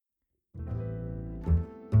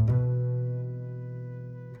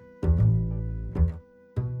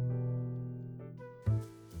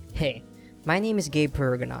Hey, my name is Gabe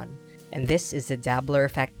Peruganon, and this is the Dabbler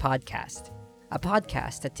Effect Podcast, a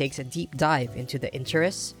podcast that takes a deep dive into the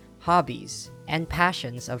interests, hobbies, and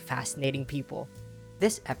passions of fascinating people.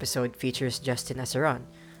 This episode features Justin Aseron,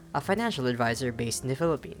 a financial advisor based in the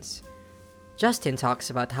Philippines. Justin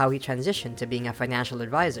talks about how he transitioned to being a financial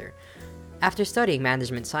advisor after studying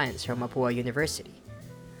management science from Mapua University.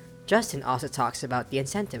 Justin also talks about the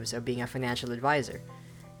incentives of being a financial advisor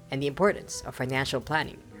and the importance of financial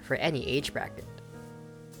planning for any age bracket.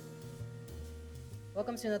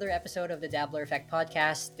 Welcome to another episode of the Dabbler Effect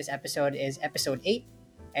Podcast. This episode is episode 8,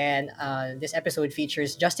 and this episode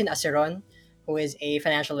features Justin Aseron, who is a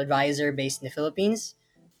financial advisor based in the Philippines.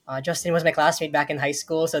 Justin was my classmate back in high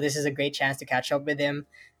school, so this is a great chance to catch up with him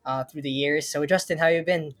through the years. So, Justin, how have you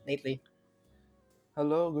been lately?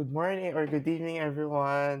 Hello, good morning or good evening,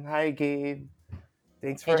 everyone. Hi, Gabe.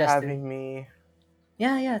 Thanks Hey, for Justin. having me.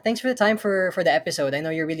 Yeah. Thanks for the time for the episode. I know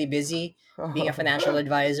you're really busy being a financial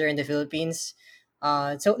advisor in the Philippines.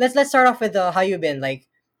 So let's start off with how you been.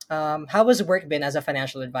 How has work been as a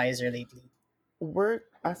financial advisor lately? Work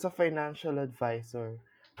as a financial advisor,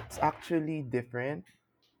 it's actually different.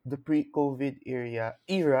 The pre-COVID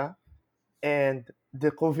era and the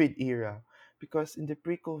COVID era. Because in the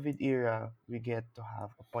pre-COVID era, we get to have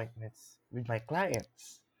appointments with my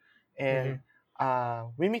clients and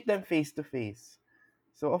Mm-hmm. we meet them face to face.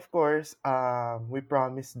 So of course, we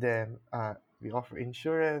promise them. We offer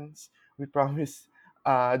insurance. We promise.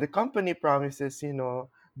 The company promises,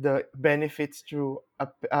 the benefits through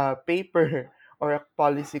a paper or a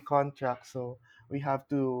policy contract. So we have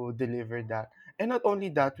to deliver that. And not only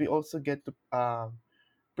that, we also get to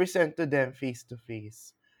present to them face to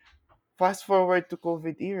face. Fast forward to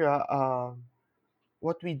COVID era.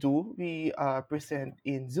 What we do, we present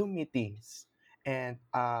in Zoom meetings, and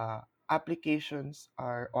applications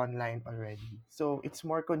are online already. So it's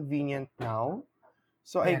more convenient now.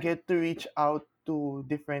 So I Yeah. get to reach out to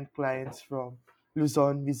different clients from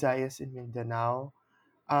Luzon, Visayas, and Mindanao,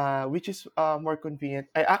 which is more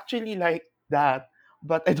convenient. I actually like that,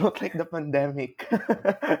 but I don't like the pandemic.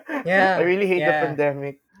 I Yeah. really hate the Yeah.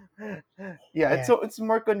 pandemic. Yeah, Yeah. so it's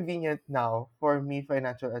more convenient now for me,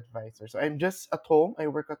 financial advisor. So I'm just at home.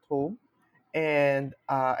 I work at home, and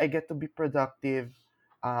I get to be productive,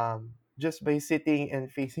 just by sitting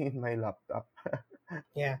and facing in my laptop.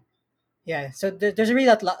 Yeah. Yeah. So there's a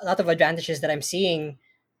really lot of advantages that I'm seeing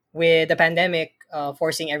with the pandemic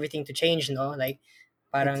forcing everything to change. No, like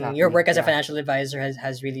parang your Exactly. work as a Yeah. financial advisor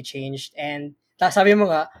has really changed. And sabi mo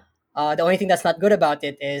nga, the only thing that's not good about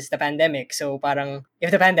it is the pandemic. So parang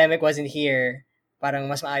if the pandemic wasn't here, parang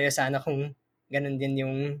mas maayos sana kung ganun din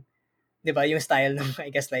yung, 'di ba, yung style ng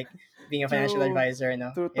I guess like being a financial True. advisor,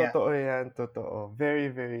 no? True, Yeah. totoo yan, totoo.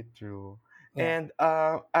 Very, very true. Yeah.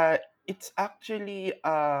 And it's actually,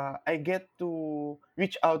 I get to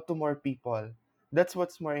reach out to more people. That's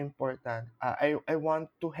what's more important. I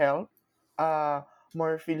want to help uh,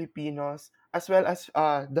 more Filipinos as well as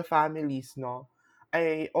the families, no?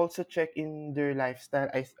 I also check in their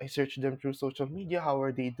lifestyle. I search them through social media. How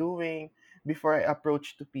are they doing before I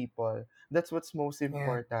approach to people? That's what's most Yeah.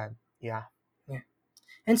 important. Yeah. Yeah.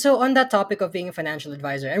 And so on that topic of being a financial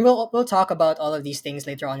advisor, and we'll talk about all of these things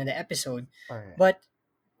later on in the episode. All right. But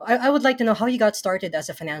I would like to know how you got started as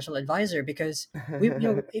a financial advisor because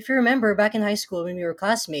if you remember back in high school when we were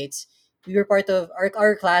classmates, we were part of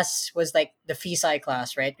our class was like the FISI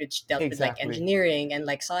class, right? Which dealt with like Exactly. engineering and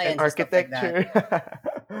like And science and stuff like that.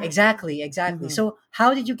 architecture. Exactly. Mhm. So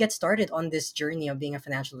how did you get started on this journey of being a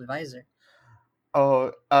financial advisor?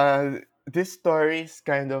 Oh, this story is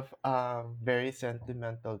kind of very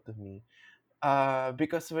sentimental to me.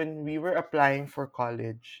 Because when we were applying for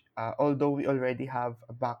college, although we already have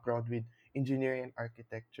a background with engineering and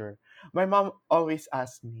architecture, my mom always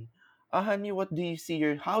asked me, "Honey,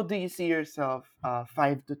 how do you see yourself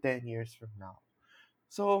 5 to 10 years from now?"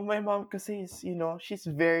 So my mom kasi is, she's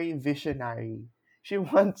very visionary. She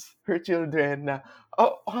wants her children na,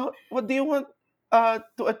 what do you want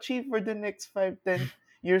to achieve for the next 5, 10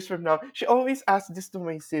 years from now? She always asks this to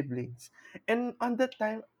my siblings. And on that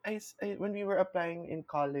time, when we were applying in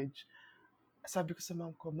college, sabi ko sa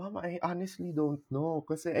mom ko, "Mom, I honestly don't know.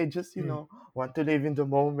 Kasi I just, Mm. want to live in the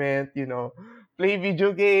moment, play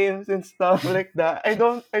video games and stuff like that. I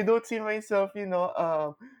don't see myself,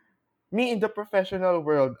 me in the professional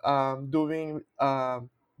world, doing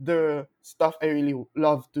the stuff I really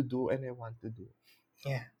love to do and I want to do.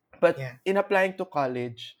 Yeah, But yeah, in applying to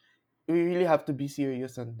college, we really have to be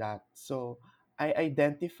serious on that. So I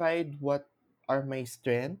identified what are my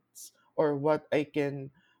strengths or what I can,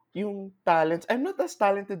 yung talents. I'm not as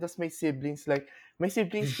talented as my siblings. Like my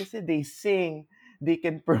siblings kasi they sing, they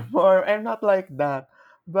can perform. I'm not like that.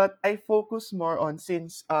 But I focus more on,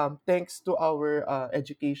 since thanks to our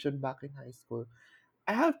education back in high school,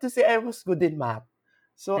 I have to say I was good in math.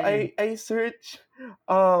 So Mm. I searched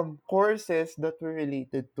courses that were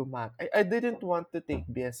related to math. I didn't want to take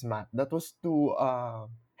BS math. That was too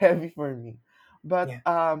heavy for me. But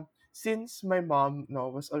Yeah. since my mom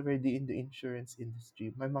was already in the insurance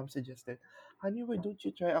industry, my mom suggested, honey, why don't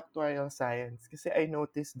you try actuarial science? Kasi I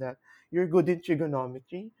noticed that you're good in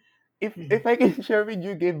trigonometry. Mm. If I can share with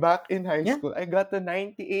you, Gabe, back in high Yeah. school, I got a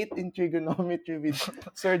 98 in trigonometry with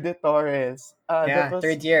Sir De Torres. That Yeah. was,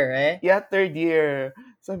 Third year, right? yeah, third year.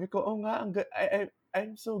 Sabi ko, oh nga,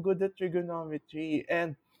 I'm so good at trigonometry.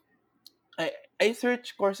 And I, I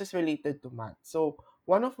searched courses related to math. So,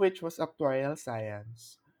 one of which was actuarial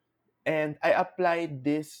science. And I applied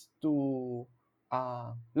this to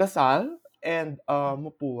LaSalle and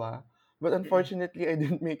Mapua. But Mm. unfortunately, I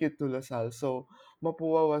didn't make it to LaSalle. So,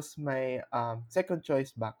 Mapua was my second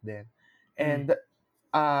choice back then. Mm. And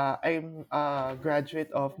I'm a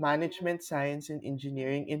graduate of Management Science and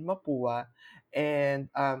Engineering in Mapua, and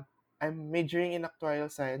I'm majoring in actuarial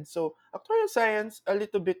science. So actuarial science, a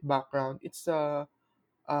little bit background. It's a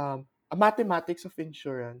mathematics of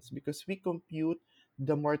insurance because we compute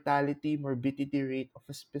the mortality morbidity rate of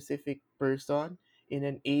a specific person in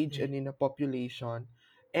an age Mm. and in a population.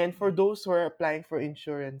 And for those who are applying for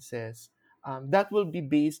insurances, that will be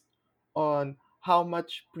based on how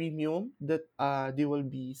much premium that they will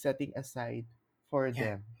be setting aside for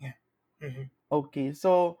Yeah. them. Yeah. Mm-hmm. Okay,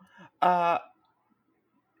 so uh,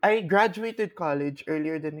 I graduated college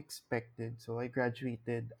earlier than expected. So I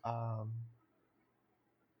graduated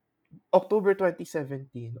October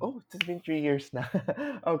 2017. Oh, it's been 3 years now.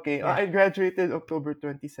 Okay, Yeah. I graduated October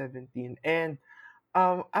 2017. And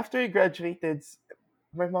after I graduated,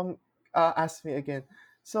 my mom asked me again,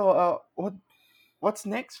 so what's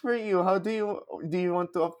next for you? How do you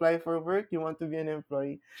want to apply for work? You want to be an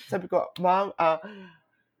employee? Sabi ko, Mom,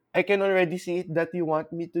 I can already see that you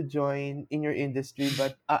want me to join in your industry,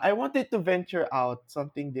 but I wanted to venture out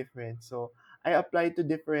something different. So I applied to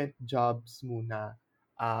different jobs muna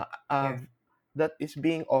Yeah. that is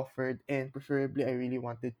being offered, and preferably I really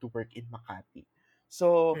wanted to work in Makati.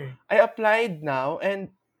 So Mm. I applied now,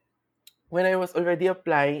 and when I was already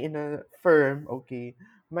applying in a firm, okay,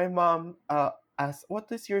 my mom asked,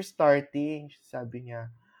 "What is your starting?" Sabi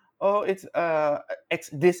niya, "Oh, it's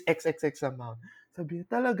this XXX amount." Sabi niya,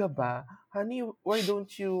 "Talaga ba? Honey, why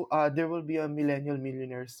don't you there will be a Millennial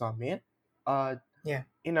Millionaire Summit uh Yeah.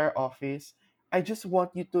 in our office. I just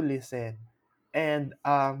want you to listen and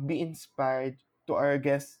be inspired to our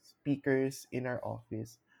guest speakers in our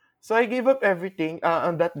office." So I gave up everything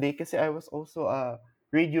on that day kasi I was also a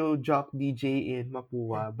radio jock DJ in Mm.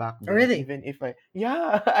 Mapua back Oh, then. really? Even if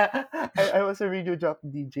yeah, I was a radio jock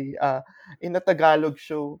DJ in a Tagalog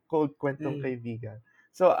show called Kwentong Mm. Kaibigan.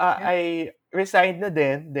 So Yeah. I resigned na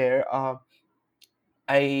din there.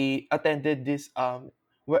 I attended this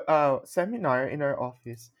seminar in our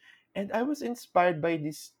office, and I was inspired by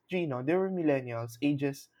these three. No, they were millennials,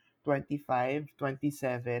 ages 25,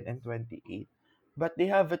 27, and 28, but they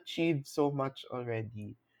have achieved so much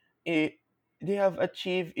already. It, they have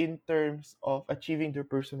achieved in terms of achieving their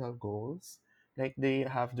personal goals. Like they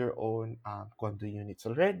have their own condo units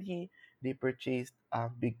already. They purchased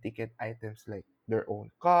big ticket items like their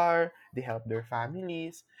own car. They help their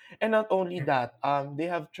families, and not only Yeah. that, they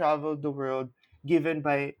have traveled the world given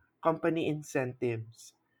by company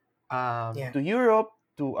incentives Yeah. to Europe,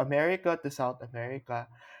 to America, to South America.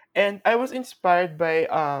 And I was inspired by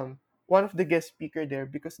one of the guest speaker there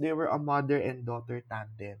because they were a mother and daughter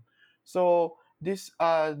tandem. So this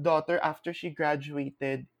daughter, after she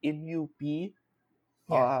graduated in UP,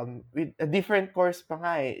 Yeah. with a different course pa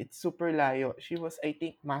nga eh. It's super layo. She was, I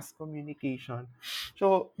think, mass communication.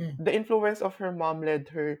 So, Mm. the influence of her mom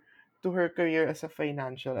led her to her career as a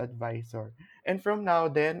financial advisor. And from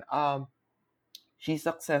now then, she's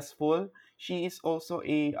successful. She is also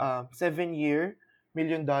a 7-year $1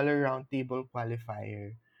 million roundtable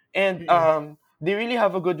qualifier. And Mm. they really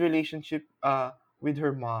have a good relationship with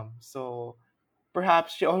her mom. So,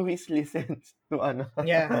 perhaps she always listens to ano.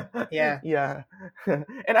 Yeah. Yeah. Yeah.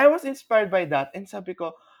 And I was inspired by that. And sabi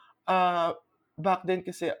ko, uh, back then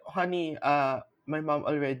kasi, honey, my mom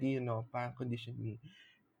already, parang conditioned me.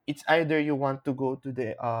 It's either you want to go to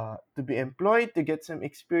be employed to get some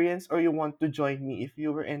experience, or you want to join me if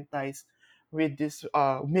you were enticed with this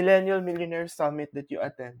Millennial Millionaire Summit that you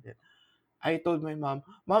attended. I told my mom,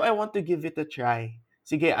 Mom, I want to give it a try.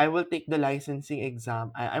 Sige, I will take the licensing exam.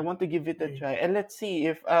 I want to give it a Mm. try. And let's see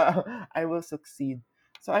if I will succeed.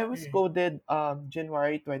 So I was Mm. coded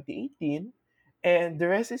January 2018. And the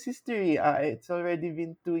rest is history. It's already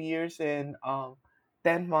been 2 years and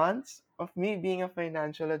 10 months of me being a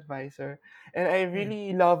financial advisor, and I Mm.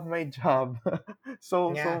 really love my job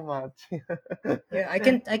Yeah. so much. Yeah, I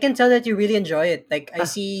can tell that you really enjoy it. Like I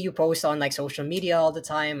see you post on like social media all the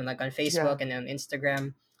time and like on Yeah. Facebook and on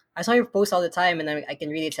Instagram. I saw you post all the time and I can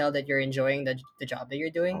really tell that you're enjoying the job that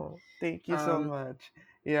you're doing. Oh, thank you so Um much.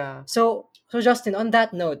 Yeah. so Justin, on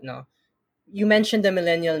that note, no. You mentioned the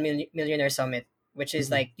Millionaire Summit, which is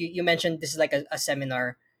Mm-hmm. like you mentioned this is like a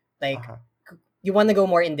seminar. Like Uh-huh. you want to go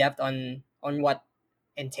more in depth on what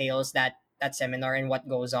entails that seminar and what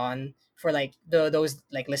goes on for like those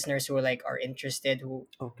like listeners who are interested who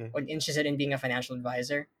Okay. are interested in being a financial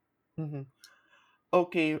advisor. Mm-hmm.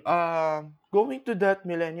 Okay, going to that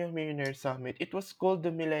Millennial Millionaire Summit, it was called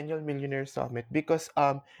the Millennial Millionaire Summit because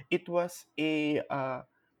it was a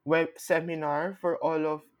web seminar for all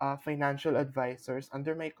of financial advisors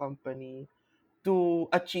under my company to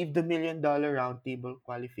achieve the $1 million roundtable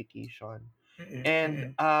qualification. Mm-mm, And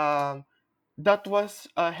mm-mm, that was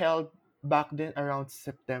held back then around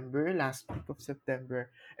September, last week of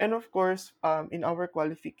September. And of course, in our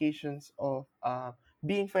qualifications of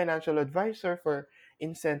being financial advisor for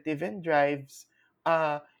incentive and drives,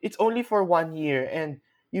 it's only for 1 year, and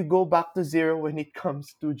you go back to zero when it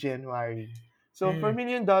comes to January. So for mm,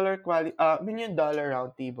 million dollar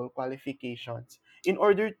roundtable qualifications, in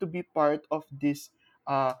order to be part of this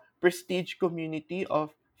prestige community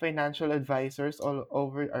of financial advisors all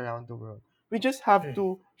over around the world, we just have mm,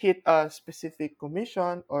 to hit a specific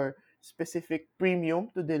commission or specific premium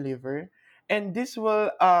to deliver, and this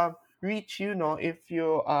will reach, if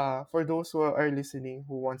you for those who are listening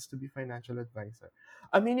who wants to be financial advisor,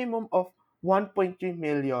 a minimum of 1.3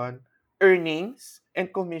 million earnings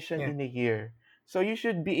and commission yeah. in a year. So you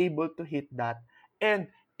should be able to hit that. And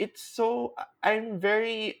it's so I'm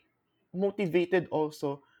very motivated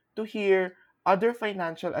also to hear other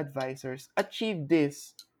financial advisors achieve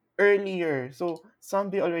this earlier. So some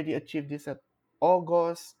they already achieved this at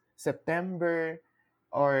August, September,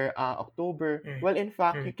 or October. Mm, Well, in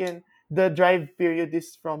fact, mm, the drive period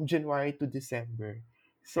is from January to December.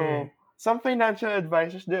 mm, So some financial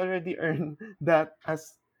advisors they already earn that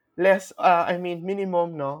as less. I mean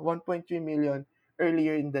minimum, no, 1.3 million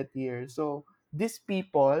earlier in that year. So these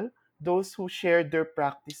people, those who share their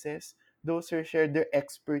practices, those who share their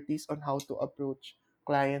expertise on how to approach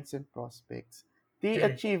clients and prospects, they mm,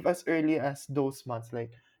 achieve as early as those months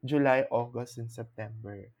like July, August, and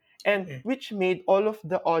September. And mm, which made all of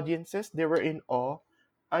the audiences, they were in awe.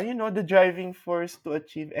 The driving force to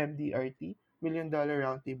achieve MDRT, $1 million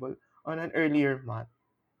roundtable, on an earlier month.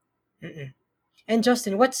 mm. And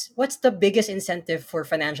Justin, what's the biggest incentive for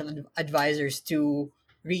financial advisors to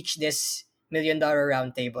reach this $1 million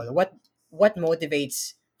round table? What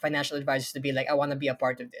motivates financial advisors to be like, I want to be a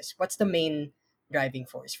part of this? What's the main driving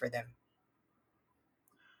force for them?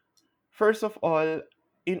 First of all,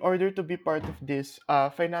 in order to be part of this,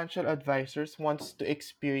 financial advisors wants to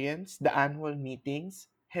experience the annual meetings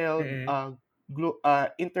held Mm-mm,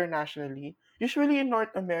 internationally, usually in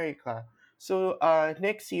North America. So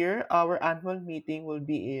next year, our annual meeting will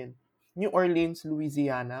be in New Orleans,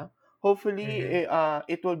 Louisiana. Hopefully, mm-mm,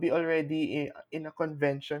 it will be already in a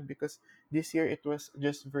convention because this year it was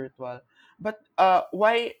just virtual. But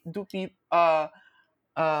why do people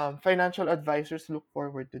financial advisors look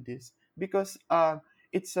forward to this? Because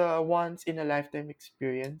it's a once in a lifetime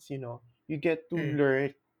experience. You get to mm,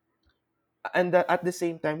 learn, and at the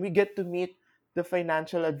same time we get to meet the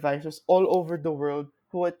financial advisors all over the world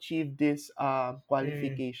who achieve this mm,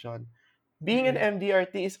 qualification. Being an mm-mm.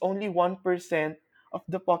 MDRT is only 1% of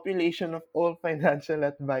the population of all financial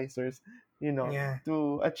advisors, Yeah.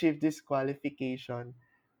 to achieve this qualification.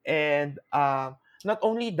 And not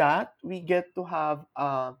only that, we get to have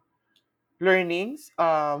learnings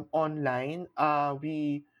online.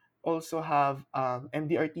 We also have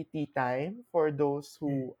MDRT time for those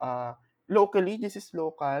Mm, who locally. This is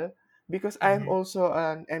local because I'm mm-hmm, also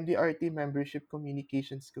an MDRT membership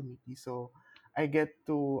communications committee. So I get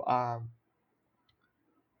to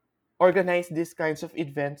organize these kinds of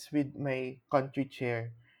events with my country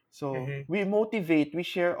chair. So mm-hmm, we motivate, we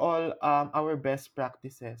share all our best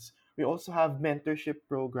practices. We also have mentorship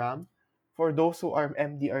program for those who are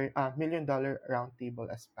MDR $1 million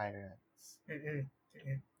roundtable aspirants. mm-hmm,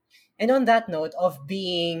 mm-hmm. And on that note of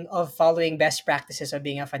following best practices of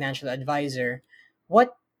being a financial advisor,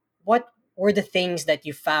 what what were the things that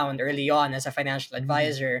you found early on as a financial Mhm.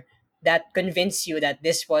 advisor that convinced you that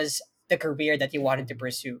this was the career that you wanted to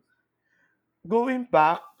pursue? Going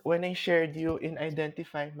back when I shared you in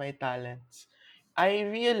identifying my talents, I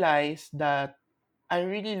realized that I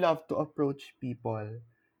really love to approach people,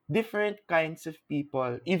 different kinds of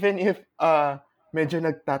people, even if medyo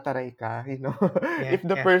nagtataray ka, you know. Yeah, If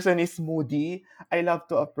the yeah, person is moody, I love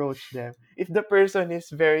to approach them. If the person is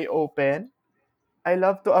very open, I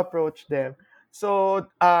love to approach them. So,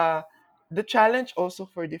 the challenge also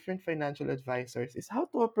for different financial advisors is how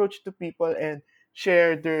to approach to people and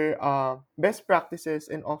share their best practices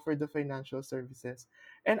and offer the financial services.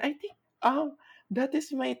 And I think that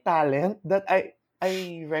is my talent that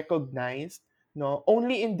I recognized no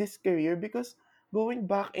only in this career because going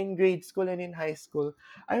back in grade school and in high school,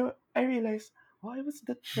 I realized oh, I was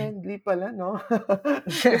that friendly pala, no?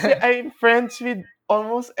 Kasi I'm friends with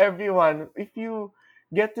almost everyone. If you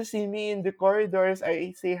get to see me in the corridors,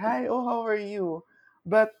 I say, hi, oh, how are you?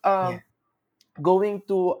 But yeah. going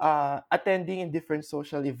to attending in different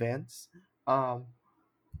social events, um,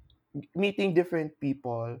 meeting different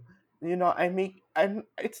people, you know,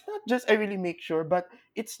 it's not just I really make sure, but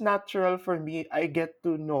it's natural for me. I get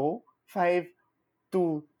to know 5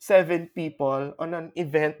 to 7 people on an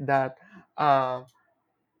event that uh,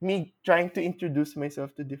 me trying to introduce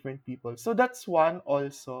myself to different people. So that's one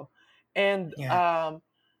also. And Yeah.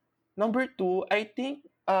 number two, I think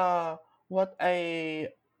what I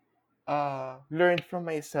learned from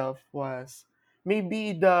myself was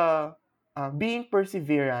maybe the being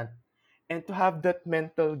perseverant and to have that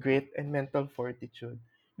mental grit and mental fortitude.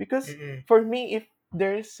 Because Mm-mm, for me, if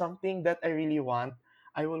there is something that I really want,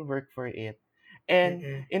 I will work for it. And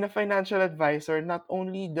mm-mm, in a financial advisor, not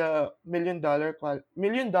only the million dollar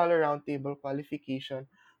roundtable qualification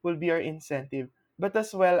will be our incentive, but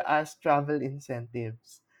as well as travel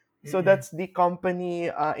incentives. So mm-mm, that's the company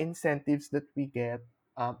incentives that we get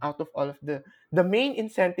out of all of the main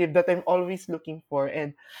incentive that I'm always looking for,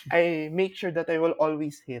 and I make sure that I will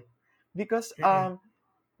always hit because mm-mm,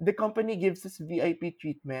 the company gives us VIP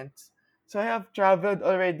treatments. So I have traveled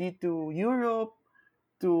already to Europe,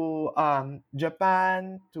 to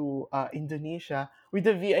Japan, to Indonesia with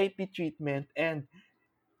the VIP treatment, and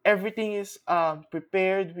everything is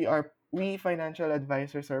prepared. We financial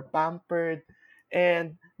advisors are pampered,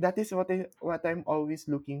 and that is what I'm always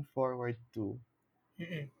looking forward to.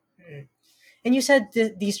 mm-mm, mm-mm. And you said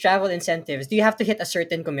these travel incentives. Do you have to hit a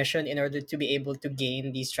certain commission in order to be able to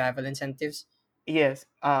gain these travel incentives? Yes,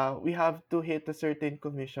 we have to hit a certain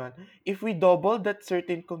commission. If we double that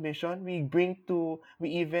certain commission, we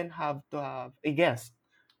even have to have a guest.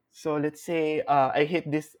 So let's say I hit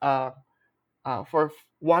this for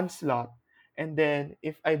one slot, and then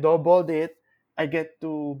if I doubled it, I get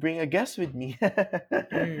to bring a guest with me.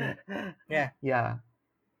 Mm, yeah. Yeah.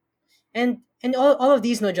 And all of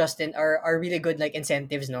these, no, Justin, are really good like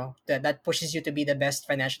incentives, no, that pushes you to be the best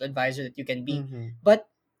financial advisor that you can be. Mm-hmm. But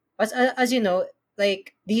as you know,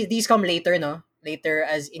 like these come later, no, later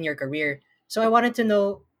as in your career. So I wanted to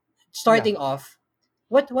know, Yeah. starting off,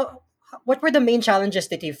 what were the main challenges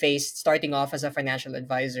that you faced starting off as a financial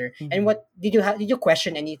advisor, and Mm-hmm. what did you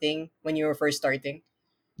question anything when you were first starting?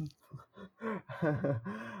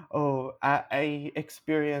 Oh, I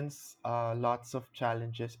experienced lots of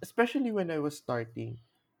challenges, especially when I was starting.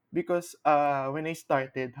 Because when I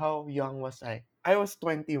started, how young was I? I was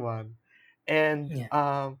 21. And Yeah.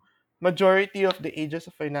 majority of the ages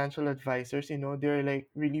of financial advisors, you know, they're like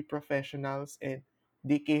really professionals, and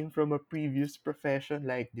they came from a previous profession,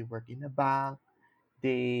 like they work in a bank,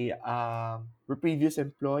 they were previous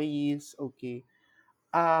employees. Okay,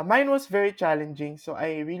 mine was very challenging, so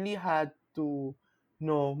I really had to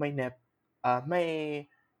know my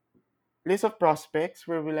list of prospects.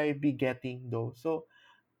 Where will I be getting those? So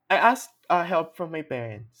I asked help from my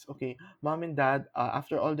parents. Okay, mom and dad,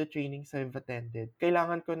 after all the trainings I've attended,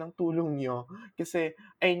 kailangan ko ng tulong nyo kasi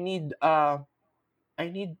I need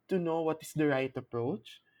to know what is the right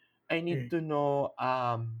approach. I need Mm, to know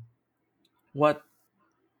what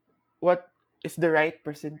what is the right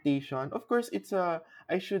presentation. Of course,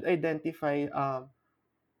 I should identify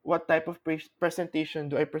what type of presentation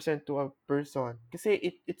do I present to a person.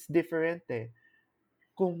 Kasi it's different eh.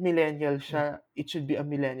 Kung millennial mm, siya, it should be a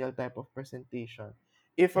millennial type of presentation.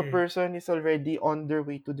 If a mm, person is already on their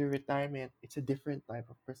way to the retirement, it's a different type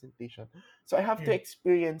of presentation. So I have to mm,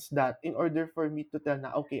 experience that in order for me to tell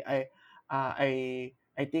na okay, uh, I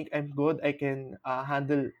I think I'm good. I can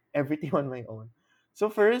handle everything on my own. So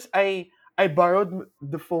first, I borrowed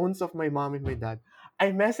the phones of my mom and my dad.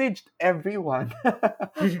 I messaged everyone.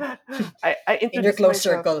 mm. I In your introduced close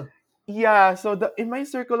myself. circle. Yeah, so the in my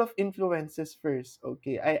circle of influences first,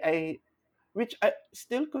 okay, I which I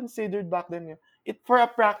still considered back then, it for a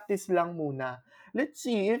practice lang muna. Let's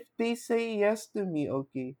see if they say yes to me,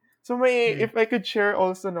 okay. So Mm, if I could share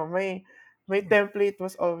also, no, my My template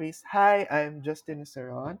was always, "Hi, I'm Justin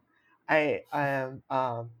Aseron. I am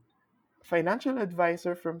financial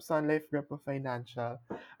advisor from Sun Life Group of Financial.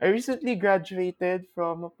 I recently graduated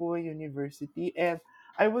from Mapua University, and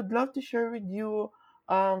I would love to share with you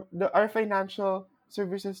our financial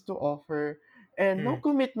services to offer. And no Mm,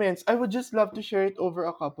 commitments. I would just love to share it over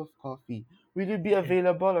a cup of coffee. Will you be mm,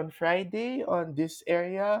 available on Friday on this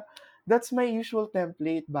area?" That's my usual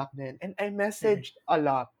template back then. And I mm, messaged a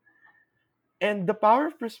lot. And the power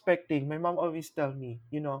of prospecting, my mom always tell me,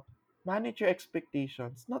 manage your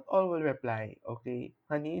expectations. Not all will reply, okay?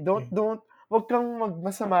 Honey, mm, wag kang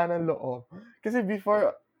magmasama ng loob. Kasi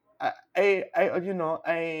before,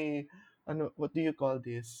 what do you call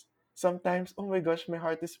this? Sometimes, oh my gosh, my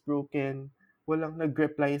heart is broken. Walang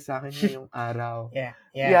nag-reply sa akin ngayong araw. yeah,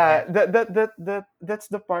 yeah, yeah, Yeah, that's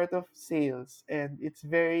the part of sales, and it's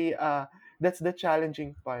very that's the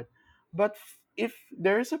challenging part. But if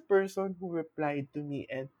there is a person who replied to me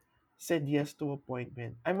and said yes to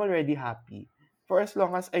appointment, I'm already happy. For as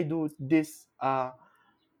long as I do this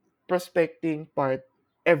prospecting part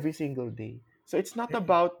every single day. So it's not mm,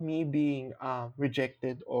 about me being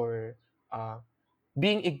rejected or uh,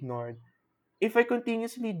 being ignored. If I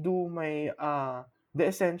continuously do my the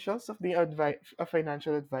essentials of being a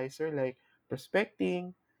financial advisor, like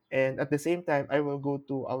prospecting, and at the same time I will go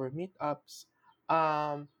to our meetups,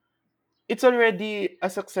 um, it's already a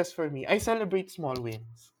success for me. I celebrate small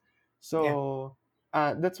wins. yeah, So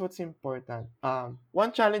that's what's important.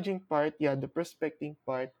 One challenging part, yeah, the prospecting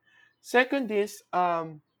part. Second is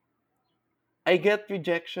I get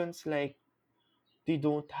rejections like they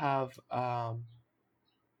don't have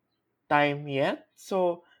time yet.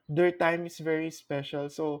 So their time is very special.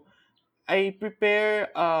 So I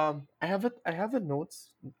prepare I have a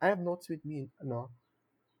notes. I have notes with me, no.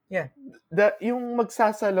 yeah, Yung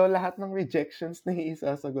magsasalo lahat ng rejections na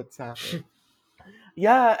isasagot sa akin.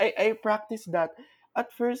 Yeah, I practice that.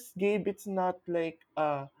 At first, Gabe, it's not like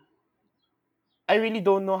I really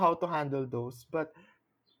don't know how to handle those. But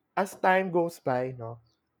as time goes by, no,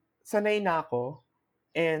 sanay na ako.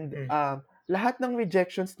 And mm, lahat ng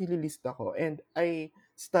rejections nililista ko. And I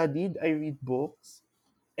studied, I read books,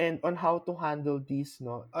 and on how to handle these,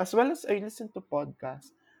 no. As well as I listen to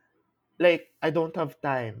podcasts. Like, I don't have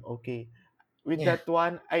time, okay. With yeah, that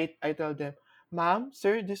one, I tell them, "Ma'am,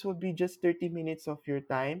 sir, this will be just 30 minutes of your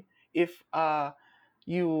time. If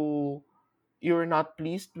you you're not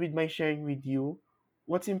pleased with my sharing with you,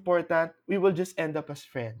 what's important, we will just end up as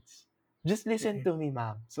friends. Just listen mm, to me,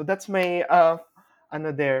 ma'am." So that's my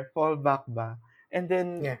fallback ba. And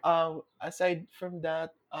then yeah, aside from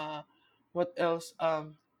that, what else?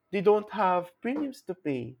 They don't have premiums to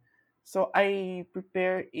pay. So I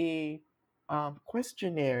prepare a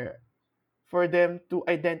questionnaire for them to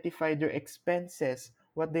identify their expenses,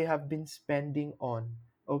 what they have been spending on.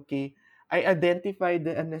 Okay? I identify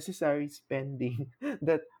the unnecessary spending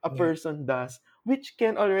that a yeah, person does, which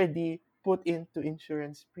can already put into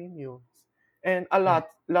insurance premiums. And a mm,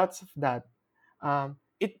 lots of that.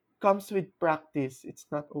 It comes with practice. It's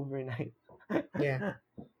not overnight. yeah.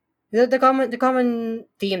 The common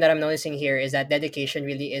theme that I'm noticing here is that dedication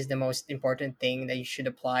really is the most important thing that you should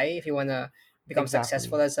apply if you want to become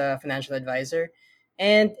successful Exactly. as a financial advisor.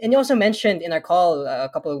 And you also mentioned in our call a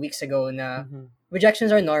couple of weeks ago na Mm-hmm.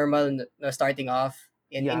 rejections are normal starting off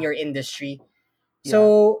in Yeah. your industry.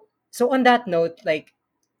 Yeah. So on that note, like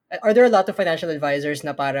are there a lot of financial advisors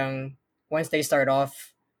na parang once they start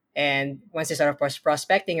off and once they start off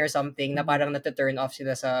prospecting or something na Mm-hmm. parang nata-turn off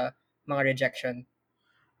sila sa mga rejection?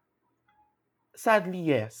 Sadly,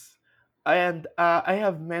 yes. And I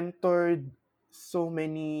have mentored so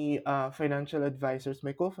many financial advisors,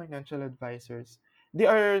 my co-financial advisors. They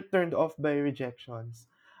are turned off by rejections.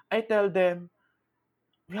 I tell them,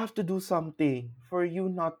 you have to do something for you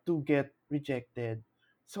not to get rejected.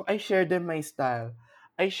 So I share them my style.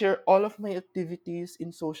 I share all of my activities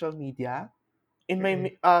in social media, in my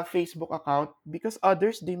Mm-mm, Facebook account, because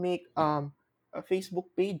others they make a Facebook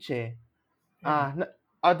page eh. mm-mm,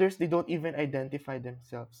 Others they don't even identify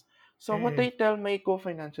themselves. So what mm-mm, I tell my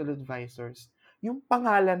co-financial advisors, yung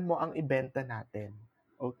pangalan mo ang ibenta natin.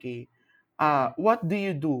 Okay? mm-mm, What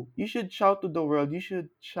do? You should shout to the world. You should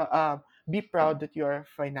be proud that you are a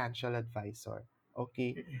financial advisor.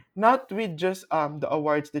 Okay? mm-mm, Not with just the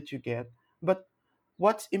awards that you get, but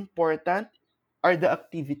what's important are the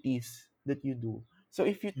activities that you do. So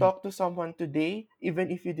if you mm-mm, talk to someone today,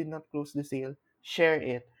 even if you did not close the sale, share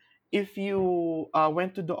it. If you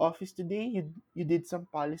went to the office today, you did some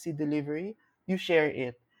policy delivery, you share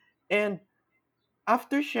it. And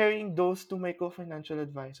after sharing those to my co-financial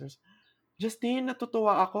advisors, Justine,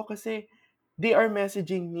 natutuwa ako kasi they are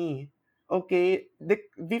messaging me. Okay,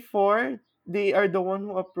 before they are the one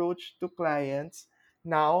who approach to clients.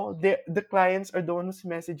 Now the clients are the ones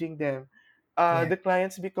messaging them. Yeah. The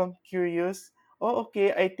clients become curious. Oh, okay,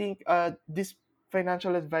 I think this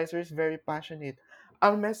financial advisor is very passionate.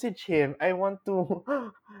 I'll message him. I want to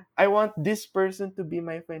I want this person to be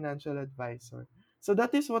my financial advisor. So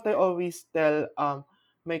that is what I always tell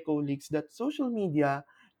my colleagues, that social media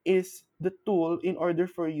is the tool in order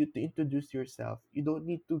for you to introduce yourself. You don't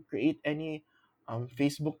need to create any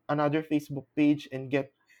another Facebook page and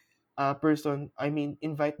get a person, I mean,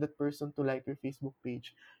 invite that person to like your Facebook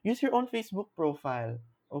page. Use your own Facebook profile.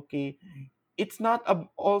 Okay, it's not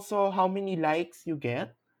also how many likes you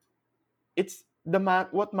get. It's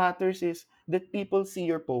what matters is that people see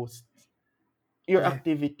your posts, your Yeah.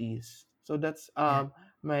 activities. So that's Yeah.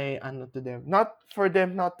 my ano to them. Not for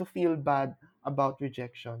them not to feel bad about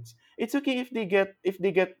rejections. It's okay if they get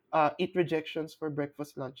eat rejections for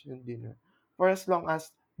breakfast, lunch, and dinner, for as long as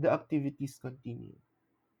the activities continue.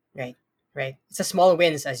 Right. Right. It's a small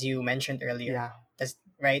wins as you mentioned earlier. Yeah. That's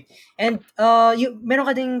right. And you meron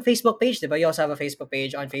ka ding Facebook page, 'di ba? You also have a Facebook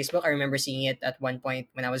page on Facebook. I remember seeing it at one point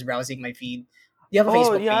when I was browsing my feed. Do you have a Oh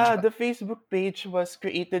Facebook page yeah, ba? the Facebook page was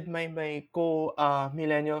created by my co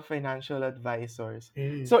millennial financial advisors.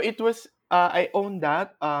 Mm. So it was I own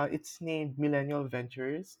that. It's named Millennial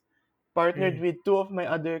Ventures, partnered Mm. with two of my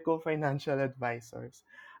other co-financial advisors.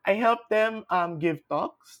 I help them give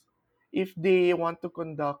talks if they want to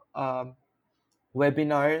conduct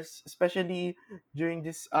webinars, especially during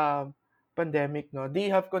this pandemic. No, they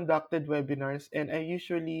have conducted webinars, and I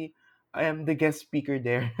am the guest speaker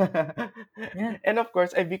there. Yeah. And of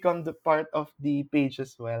course, I become the part of the page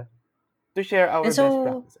as well to share our And best so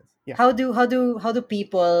practices. Yeah. how do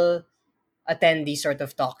people attend these sort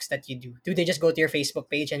of talks that you do? Do they just go to your Facebook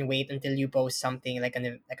page and wait until you post something like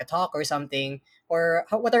a talk or something, or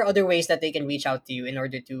what are other ways that they can reach out to you in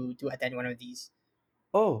order to attend one of these?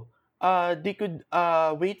 Oh, they could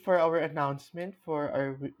wait for our announcement for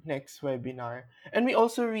our next webinar, and we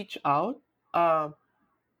also reach out um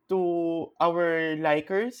to our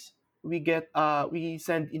likers. We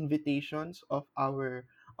send invitations of our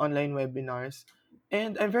online webinars,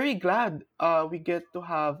 and I'm very glad we get to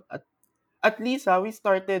have at least we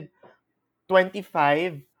started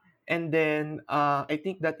 25, and then I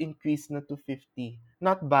think that increased na to 50.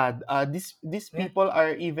 Not bad. These Yeah. people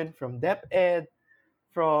are even from DepEd,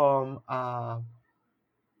 from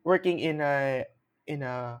working in a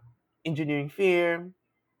engineering firm.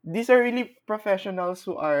 These are really professionals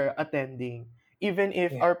who are attending, even if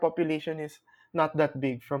Yeah. our population is not that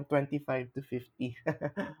big, from 25 to 50.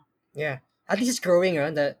 Yeah. At least it's growing,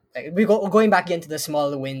 like, we going back into the small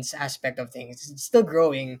wins aspect of things. It's still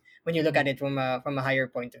growing when you look at Mhm. it from a higher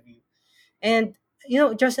point of view. And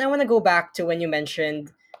Justin, I want to go back to when you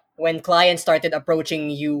mentioned when clients started approaching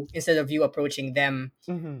you instead of you approaching them.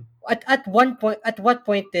 Mhm. At what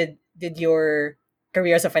point did your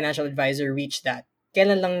career as a financial advisor reach that?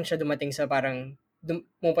 Kailan lang siya dumating sa parang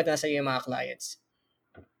pumupunta na sa yung mga clients?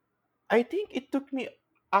 I think it took me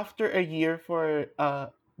after a year for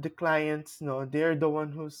the clients, no, they're the one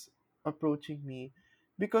who's approaching me,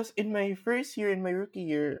 because in my first year, in my rookie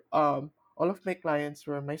year, all of my clients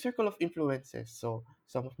were my circle of influences. So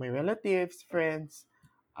some of my relatives, friends,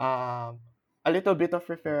 um, a little bit of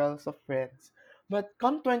referrals of friends. But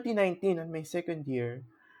come 2019, on my second year,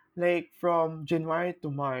 like from January to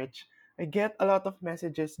March, I get a lot of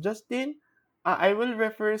messages. Justin, I will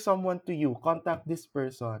refer someone to you. Contact this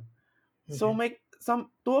person. So Mm-hmm. my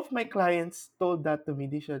some two of my clients told that to me.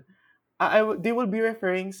 They will be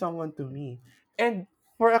referring someone to me. And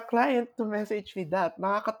for a client to message me that,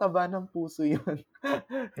 nakakataba ng puso yun.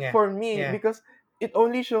 Yeah. For me, Yeah. because it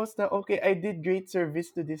only shows that, okay, I did great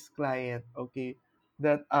service to this client. Okay,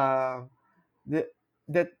 that that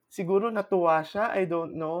that siguro natuwa siya. I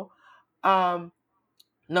don't know. Um,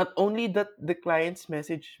 Not only that the clients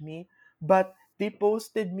messaged me, but they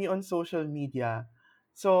posted me on social media.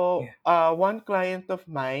 So Yeah. one client of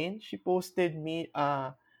mine, she posted me.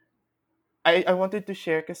 I wanted to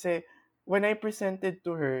share kasi when I presented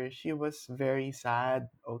to her, she was very sad.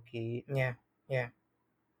 Okay, Yeah. Yeah.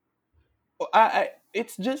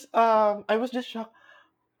 it's just I was just shocked.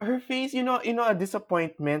 Her face, a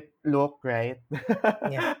disappointment look, right?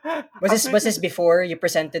 Yeah. Was this After was she this before you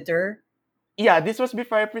presented to her? Yeah, this was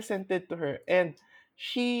before I presented to her, and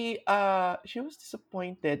she was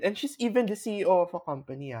disappointed, and she's even the CEO of a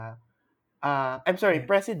company. I'm sorry, Yeah.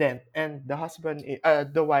 president, and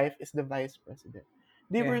the wife is the vice president.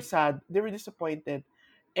 They Yeah. were sad, they were disappointed,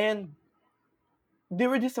 and they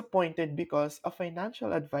were disappointed because a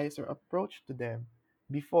financial advisor approached to them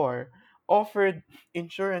before, offered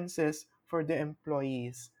insurances for the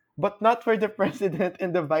employees, but not for the president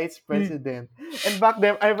and the vice Mm. president. And back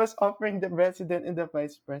then, I was offering the president and the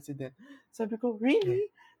vice president. Sabi ko, Yeah. really?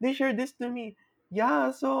 They shared this to me.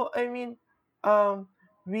 Yeah, so I mean,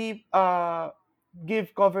 we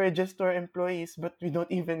give coverages to our employees, but we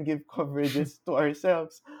don't even give coverages to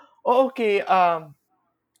ourselves. Oh, okay.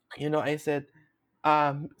 I said,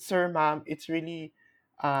 sir, ma'am, it's really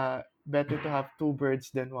better to have two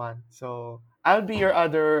birds than one. So I'll be your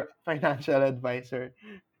other financial advisor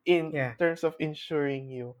in Yeah. terms of insuring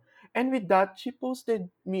you. And with that, she posted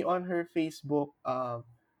me on her Facebook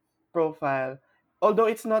profile. Although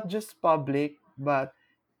it's not just public, but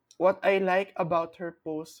what I like about her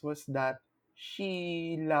post was that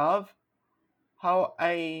she loved how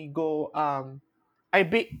I go I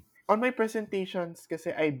ba- on my presentations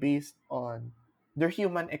kasi I based on their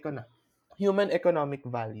human economic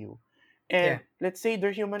value. Yeah. And let's say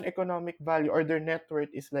their human economic value or their net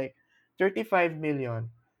worth is like 35 million.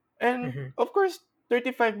 And Hmm. of course,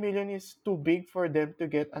 35 million is too big for them to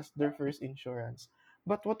get as their first insurance.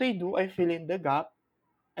 But what I do, I fill in the gap.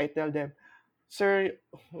 I tell them, sir,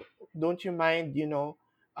 don't you mind,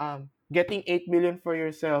 getting 8 million for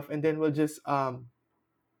yourself, and then we'll just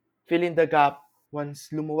fill in the gap once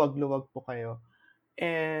lumuwag-luwag po kayo.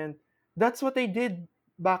 And that's what I did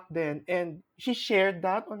back then. And she shared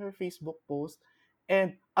that on her Facebook post.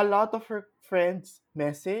 And a lot of her friends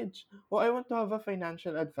message, oh, I want to have a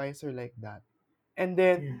financial advisor like that. And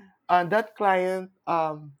then Mm. that client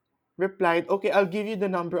replied, okay, I'll give you the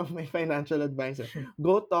number of my financial advisor.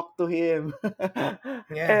 Go talk to him.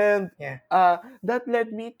 Yeah. And Yeah. that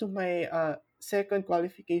led me to my second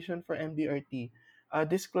qualification for MDRT.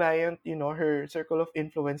 This client, her circle of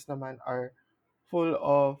influence naman are full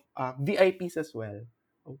of VIPs as well.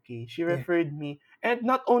 Okay, she Yeah. referred me, and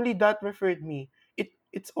not only that referred me,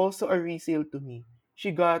 it's also a resale to me.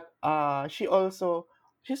 She's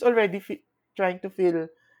already trying to fill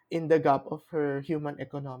in the gap of her human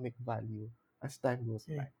economic value as time goes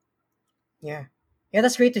by. Mm. Yeah. Yeah,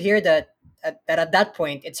 that's great to hear that at that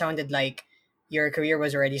point it sounded like your career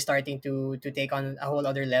was already starting to take on a whole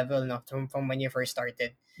other level, no, from when you first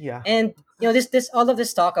started. Yeah. And this all of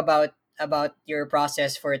this talk about your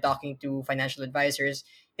process for talking to financial advisors,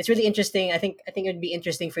 it's really interesting. I think it would be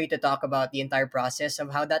interesting for you to talk about the entire process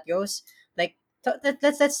of how that goes. Like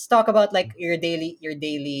let's talk about like your daily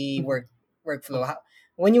workflow. Okay. How,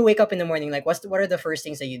 when you wake up in the morning, like what are the first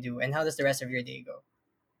things that you do, and how does the rest of your day go?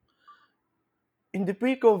 In the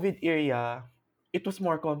pre-COVID era, it was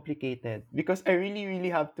more complicated because I really, really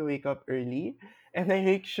have to wake up early, and I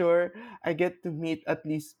make sure I get to meet at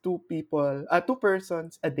least two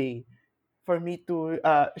persons a day for me to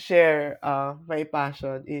share my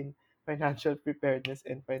passion in financial preparedness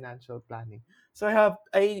and financial planning. So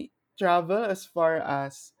I travel as far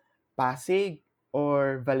as Pasig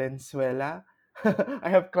or Valenzuela. I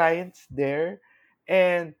have clients there,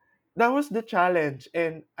 and that was the challenge.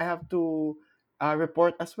 And I have to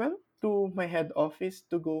report as well to my head office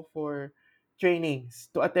to go for trainings,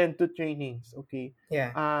 to attend to trainings. Okay, Yeah.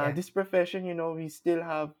 Yeah. this profession, we still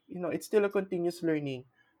have, it's still a continuous learning.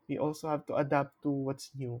 We also have to adapt to what's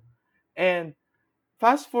new. And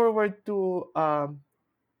fast forward to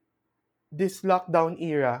this lockdown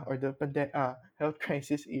era or the health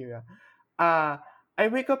crisis era. Uh, I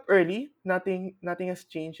wake up early. Nothing has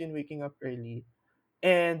changed in waking up early,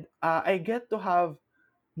 and I get to have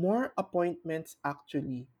more appointments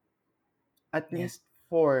actually, at Yeah. least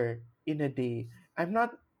four in a day. I'm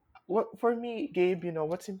not what for me, Gabe.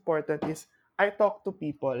 What's important is I talk to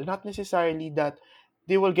people, not necessarily that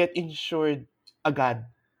they will get insured agad.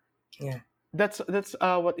 Yeah. What's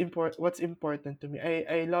important to me.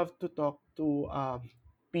 I love to talk to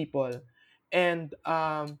people, and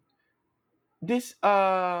this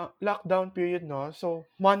lockdown period, no. So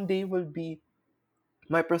Monday will be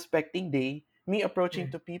my prospecting day, me approaching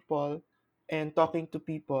Mm. to people and talking to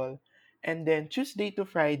people, and then Tuesday to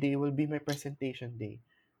Friday will be my presentation day.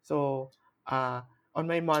 So on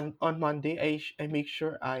Monday, I make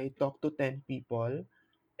sure I talk to 10 people,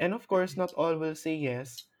 and of course not all will say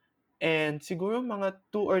yes, and siguro mga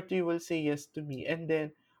two or three will say yes to me. And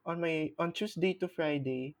then on Tuesday to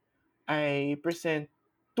Friday, I present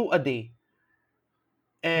two a day.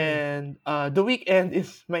 Mm. And the weekend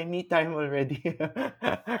is my me time already.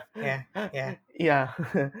 Yeah. Yeah. Yeah.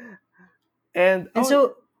 And And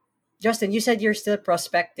so, Justin, you said you're still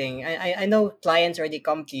prospecting. I know clients already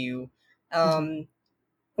come to you. mhm.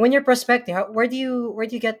 When you're prospecting, where do you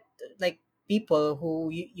get like people who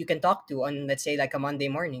you can talk to on, let's say, like a Monday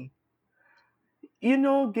morning?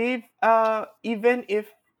 Gabe, even if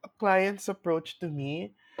clients approach to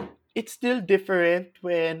me, it's still different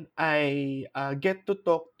when I get to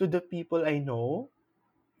talk to the people I know.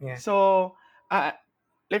 Yeah. So, uh,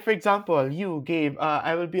 like for example, you, Gabe,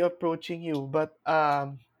 I will be approaching you, but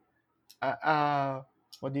uh, uh,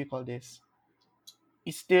 what do you call this?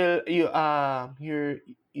 You still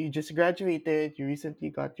you just graduated, you recently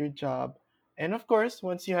got your job, and of course,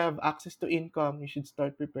 once you have access to income, you should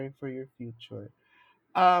start preparing for your future.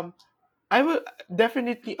 Um, I will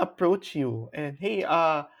definitely approach you and, hey,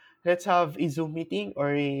 let's have a Zoom meeting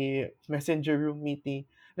or a messenger room meeting.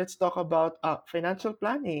 Let's talk about financial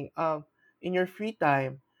planning in your free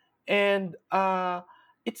time. And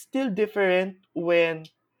it's still different when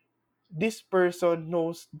this person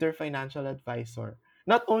knows their financial advisor,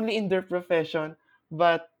 not only in their profession,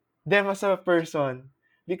 but them as a person.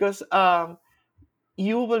 Because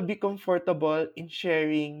you will be comfortable in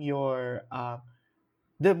sharing your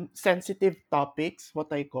the sensitive topics,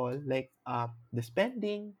 what I call, like the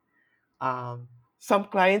spending. Um, some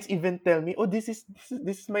clients even tell me, "Oh, this is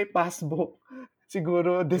my passbook."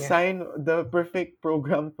 Siguro Yeah. design the perfect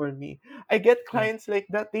program for me. I get Yeah. clients like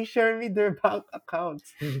that. They share me their bank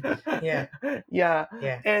accounts. Yeah. Yeah,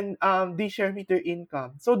 Yeah. and they share me their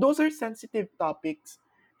income. So those are sensitive topics,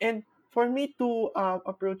 and for me to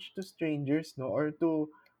approach to strangers, no, or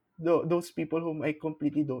to those people whom I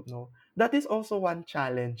completely don't know, that is also one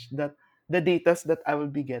challenge, that the datas that I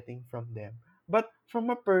will be getting from them. But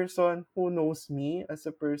from a person who knows me as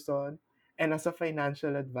a person and as a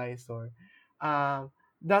financial advisor,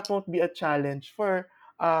 that won't be a challenge for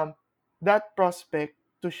um, that prospect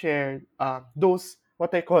to share those,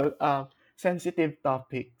 what I call, sensitive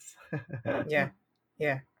topics. Yeah.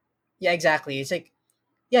 Yeah. Yeah, exactly. It's like,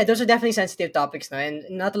 yeah, those are definitely sensitive topics now, and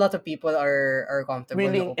not a lot of people are comfortable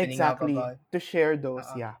Willing opening up exactly about. to share those,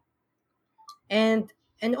 Uh, yeah. and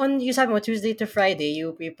on you said mo Tuesday to Friday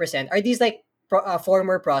you present. Are these like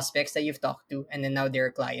former prospects that you've talked to and then now they're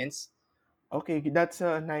clients? Okay, that's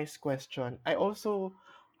a nice question. I also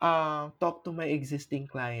talk to my existing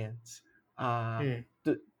clients. Uh, Hmm.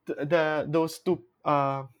 the those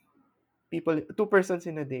people, two persons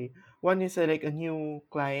in a day. One is like a new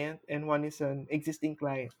client, and one is an existing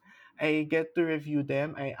client. I get to review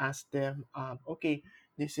them. I ask them, okay,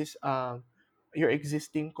 this is your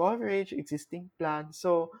existing coverage, existing plan.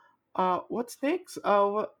 So, what's next?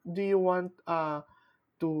 What do you want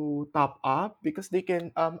to top up, because they can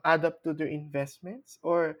add up to their investments,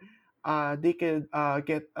 or they can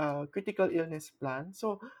get a critical illness plan.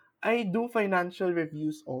 So, I do financial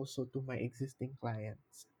reviews also to my existing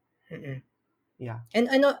clients. Mm-mm. Yeah. And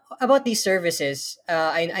I know about these services.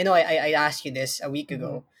 I know I asked you this a week Mm-hmm.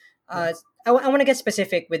 ago. Yeah. I want to get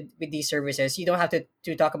specific with these services. You don't have to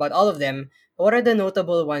talk about all of them. But what are the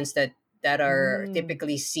notable ones that are Mm.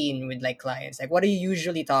 typically seen with like clients? Like what do you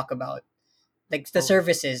usually talk about? Like the Oh,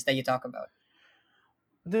 services that you talk about.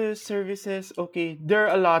 the services. Okay, there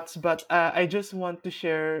are a lots, but I just want to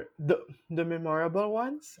share the memorable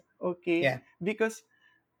ones. Okay, Yeah. because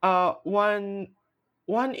one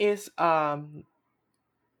is a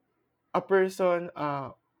person,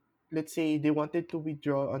 let's say they wanted to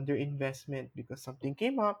withdraw on their investment because something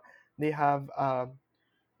came up. They have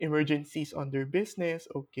emergencies on their business.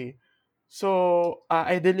 Okay, so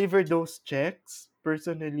I deliver those checks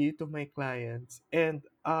personally to my clients, and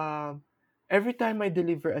every time I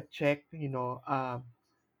deliver a check,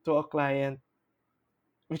 to a client,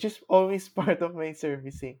 which is always part of my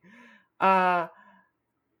servicing, uh,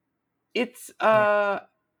 it's Yeah.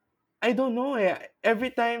 I don't know. Every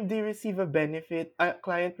time they receive a benefit, a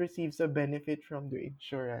client receives a benefit from their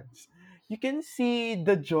insurance. You can see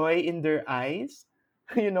the joy in their eyes.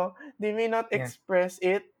 They may not Yeah. express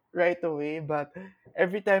it right away, but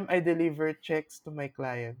every time I deliver checks to my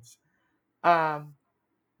clients, um,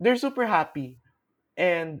 they're super happy.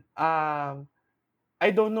 And I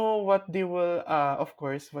don't know what they will, of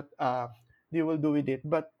course, what they will do with it.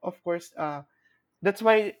 But of course, that's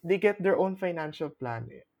why they get their own financial plan,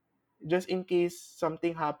 just in case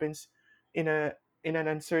something happens in a in an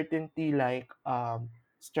uncertainty, like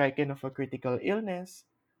striking of a critical illness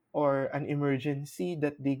or an emergency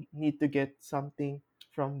that they need to get something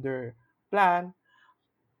from their plan.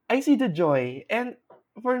 I see the joy, and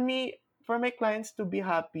for me, for my clients to be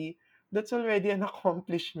happy, that's already an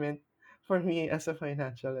accomplishment for me as a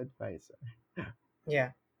financial advisor.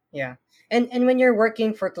 Yeah. Yeah. And when you're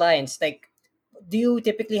working for clients, like do you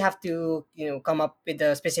typically have to, come up with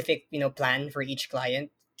a specific, plan for each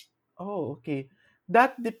client? Oh, okay.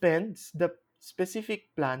 That depends. The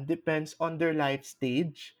specific plan depends on their life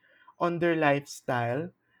stage, on their lifestyle,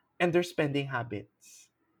 and their spending habits.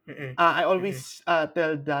 Mm-mm. I Mm-mm. always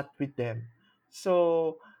tell that with them.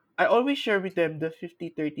 So, I always share with them the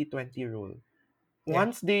 50/30/20 rule. Yeah.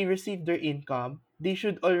 Once they receive their income, they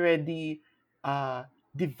should already uh,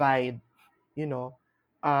 divide, you know,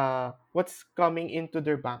 what's coming into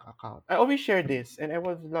their bank account. I always share this, and I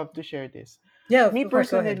would love to share this. Yeah, Me of course,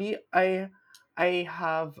 go ahead. personally, I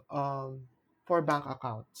have four bank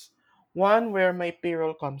accounts. One where my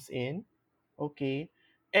payroll comes in, okay,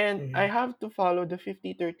 and I Mm-hmm. have to follow the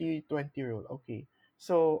 50/30/20 rule, okay.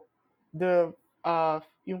 So the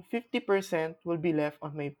yung 50% will be left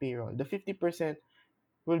on my payroll. The 50%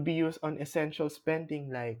 will be used on essential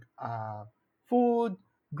spending like food,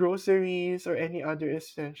 groceries, or any other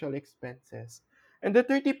essential expenses. And the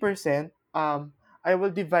 30%, I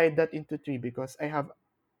will divide that into three because I have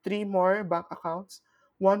three more bank accounts.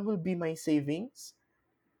 One will be my savings,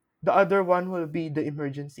 the other one will be the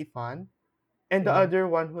emergency fund, and the Mm-hmm. other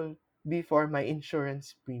one will be for my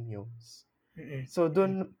insurance premiums. So Mm-hmm.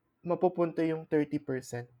 doon mapupunta yung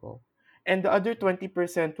 30% ko. And the other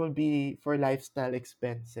 20% will be for lifestyle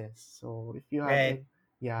expenses. So if you have Right. an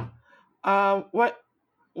yeah. What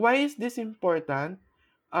why is this important?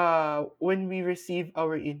 When we receive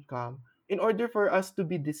our income, in order for us to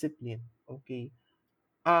be disciplined, okay?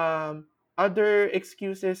 Um Other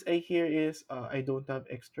excuses I hear is I don't have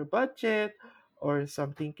extra budget or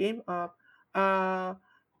something came up. Uh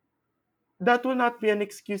that will not be an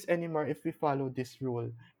excuse anymore if we follow this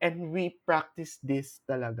rule and we practice this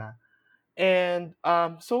talaga. And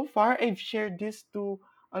so far, I've shared this to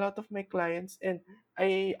a lot of my clients, and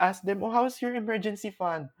I asked them, "Oh, how's your emergency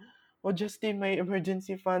fund?" "Oh, Justin, my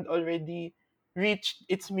emergency fund already reached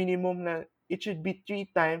its minimum na it should be three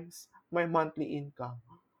times my monthly income."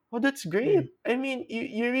 Oh, that's Mm-hmm. great. I mean,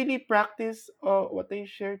 you really practice what I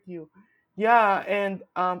shared to you. Yeah, and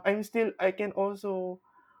I can also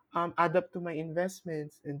add up to my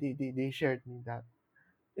investments, and they shared me that.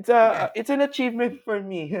 Yeah. It's an achievement for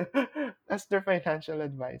me as their financial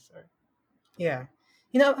advisor. Yeah.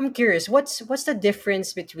 I'm curious, what's the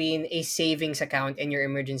difference between a savings account and your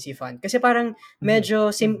emergency fund? Kasi parang Mhm.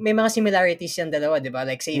 may mga similarities yung dalawa, 'di ba?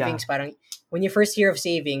 Like Yeah. savings, parang when you first hear of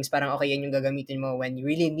savings, parang okay, yan yung gagamitin mo when you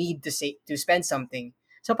really need to spend something.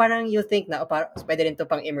 So parang you'll think na, pwede rin to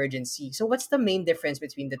pang emergency. So what's the main difference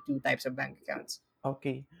between the two types of bank accounts?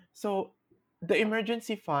 Okay. So the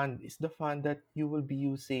emergency fund is the fund that you will be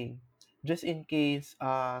using just in case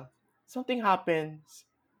something happens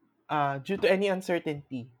due to any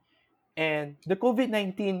uncertainty. And the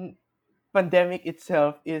COVID-19 pandemic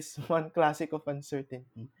itself is one classic of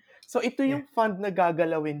uncertainty. So ito Yeah. yung fund na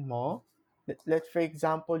gagalawin mo. Let for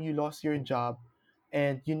example, you lost your job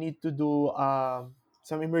and you need to do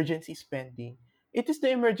some emergency spending. It is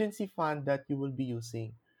the emergency fund that you will be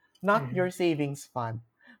using, not Mm-hmm. your savings fund.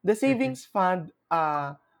 The Mm-hmm. savings fund,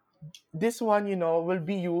 this one, will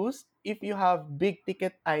be used if you have big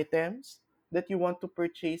ticket items that you want to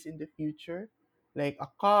purchase in the future, like a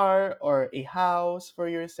car or a house for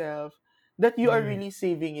yourself, that you are Mm-hmm. really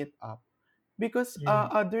saving it up. Because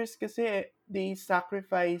Mm-hmm. others kasi, they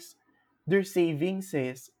sacrifice their savings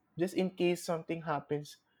just in case something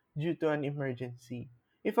happens due to an emergency.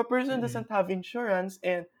 If a person Mm-hmm. doesn't have insurance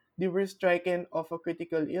and they were stricken of a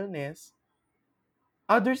critical illness,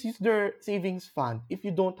 others use their savings fund if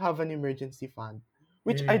you don't have an emergency fund,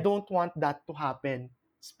 which I Mm-hmm. don't want that to happen,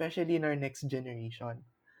 especially in our next generation.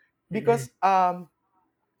 Mm-hmm. Because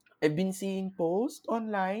I've been seeing posts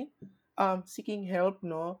online seeking help,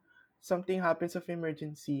 no? Something happens of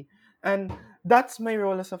emergency. And that's my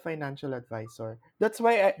role as a financial advisor. That's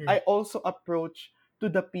why I also approach to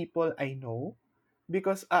the people I know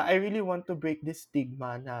because I really want to break this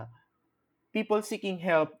stigma na people seeking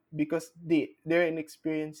help because they're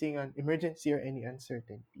experiencing an emergency or any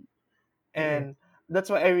uncertainty. Mm-hmm. And that's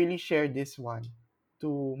why I really share this one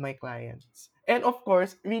to my clients. And of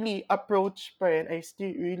course, really approach pa rin, I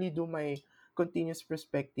still really do my continuous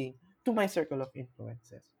prospecting to my circle of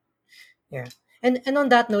influences. Yeah. And on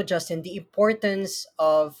that note, Justin, the importance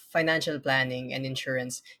of financial planning and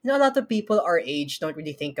insurance. A lot of people our age don't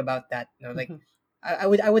really think about that. Like I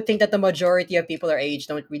would think that the majority of people our age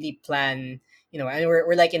don't really plan. And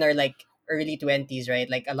we're like in our like early 20s, right?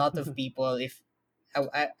 Like a lot of people, if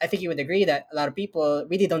I think you would agree that a lot of people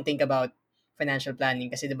really don't think about financial planning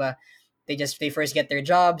kasi, 'di ba, they first get their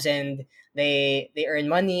jobs and they earn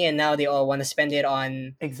money and now they all want to spend it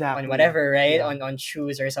on Exactly. whatever, right? Yeah. On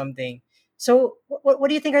shoes or something. So what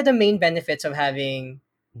do you think are the main benefits of having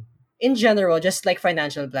in general just like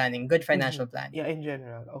financial planning, good financial planning? Yeah, in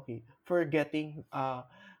general. Okay. For getting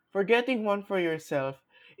one for yourself,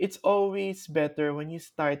 it's always better when you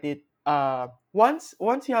start it once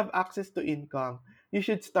you have access to income, you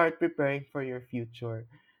should start preparing for your future.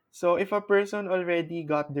 So if a person already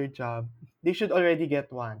got their job, they should already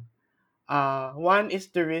get one. One is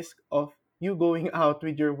the risk of you going out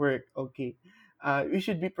with your work. Okay, you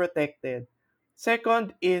should be protected.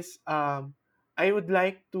 Second is I would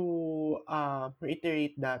like to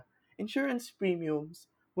reiterate that insurance premiums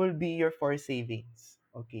will be your for savings.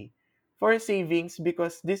 Okay, for savings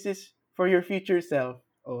because this is for your future self.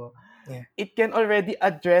 Oh, Yeah. it can already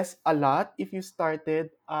address a lot if you started.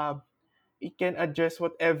 It can address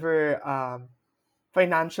whatever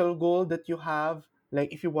financial goal that you have, like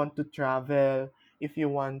if you want to travel, if you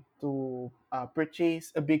want to purchase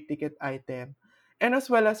a big ticket item, and as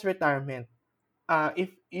well as retirement.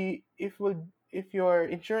 If your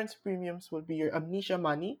insurance premiums will be your amnesia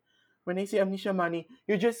money. When I say amnesia money,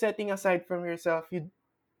 you're just setting aside from yourself. You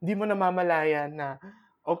di mo namamalayan na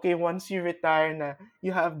okay, once you retire na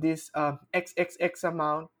you have this XXX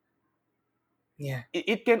amount. Yeah.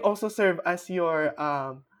 It can also serve as your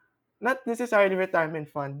not necessarily retirement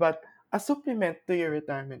fund, but a supplement to your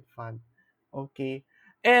retirement fund. Okay.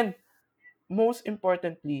 And most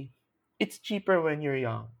importantly, it's cheaper when you're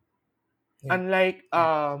young. Yeah. Unlike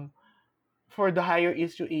Yeah. for the higher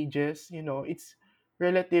issue ages, it's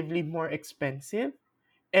relatively more expensive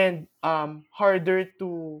and harder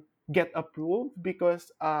to get approved because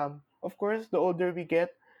of course the older we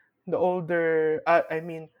get, the older I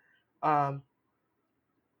mean um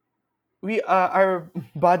we our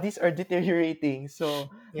bodies are deteriorating, so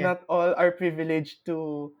Yeah. not all are privileged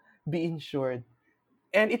to be insured.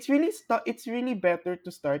 And it's really better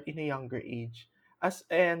to start in a younger age, as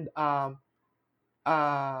and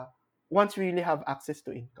uh once we really have access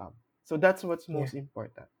to income. So that's what's Yeah. most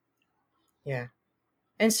important. Yeah.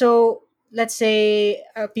 And so let's say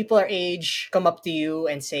people our age come up to you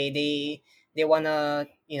and say they wanna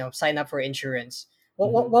sign up for insurance.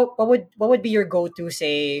 Mm-hmm. What would be your go to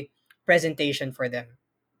say presentation for them?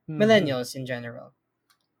 Mm-hmm. Millennials in general.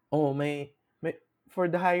 Oh, my for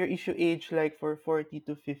the higher issue age, like for 40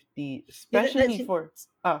 to 50, Yeah, especially for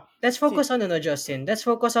ah let's see, focus on Justin. Let's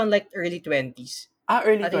focus on like early 20s.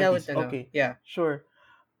 early I think I would 20s. Okay, yeah. sure.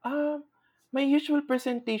 Um, my usual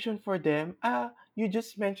presentation for them, you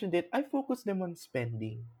just mentioned it. I focus them on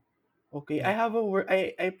spending. Okay, Yeah.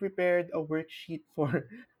 I prepared a worksheet for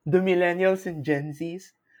the millennials and Gen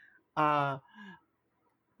Zs. Uh,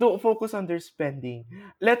 to focus on their spending.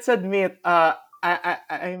 Let's admit, I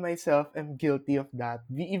myself am guilty of that.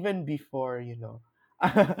 Even before,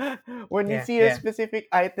 when we Yeah. see a Yeah. specific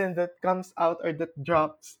item that comes out or that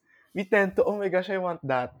drops, we tend to, oh my gosh, I want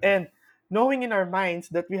that. And knowing in our minds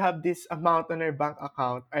that we have this amount on our bank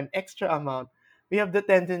account, an extra amount, we have the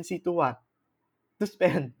tendency to what? To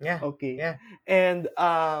spend. Yeah. Okay. Yeah. And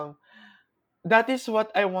that is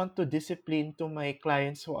what I want to discipline to my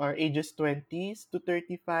clients who are ages 20s to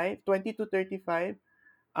 35, 20 to 35,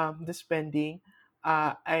 the spending.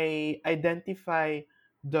 I identify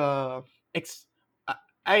the ex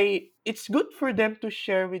I it's good for them to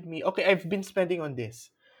share with me, okay, I've been spending on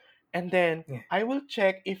this. And then Yeah. I will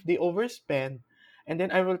check if they overspend, and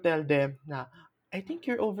then I will tell them na I think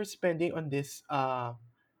you're overspending on this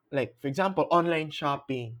like for example, online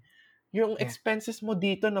shopping. Yung Yeah. expenses mo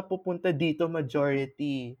dito napupunta dito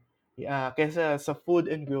majority. Yeah, kesa sa food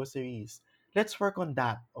and groceries. Let's work on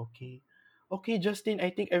that, okay? Okay, Justin,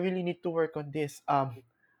 I think I really need to work on this.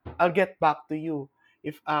 I'll get back to you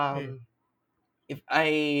if Mm.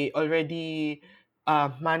 I already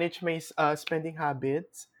manage my spending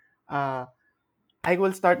habits. Uh, I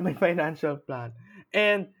will start my financial plan.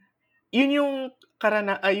 And yun yung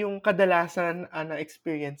yung kadalasan na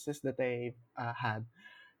experiences that I had.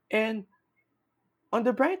 And on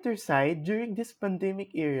the brighter side, during this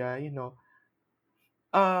pandemic era,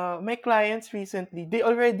 my clients recently, they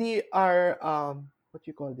already are what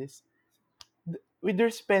you call this? With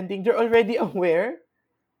their spending, they're already aware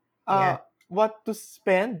Yeah. uh what to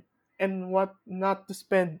spend and what not to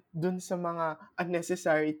spend dun sa mga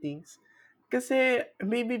unnecessary things. Kasi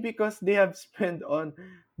maybe because they have spent on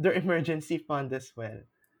their emergency fund as well.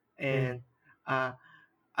 Mm. And uh,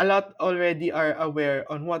 a lot already are aware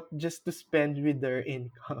on what just to spend with their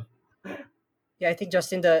income. Yeah, I think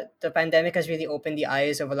Justin, the pandemic has really opened the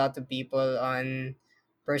eyes of a lot of people on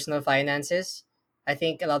personal finances. I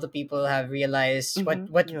think a lot of people have realized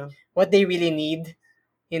Mm-hmm. Yeah. what they really need,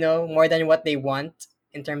 more than what they want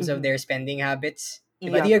in terms of Mm-hmm. their spending habits. Do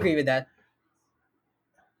Yeah. you agree with that?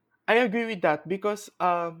 I agree with that because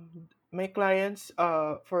my clients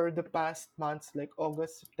for the past months like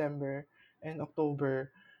August, September, and October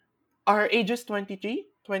are ages 23,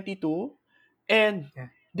 22, and Yeah.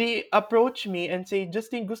 they approach me and say,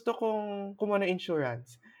 Justin, gusto kong kumuha ng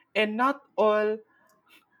insurance. And not all,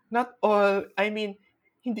 I mean,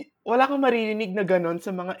 wala kang maririnig na ganon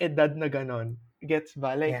sa mga edad na ganon. Gets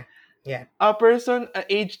ba? Like, Yeah. Yeah. a person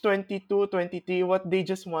age 22, 23, what they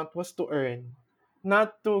just want was to earn,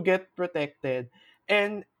 not to get protected.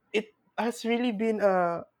 And it has really been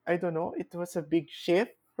I don't know, it was a big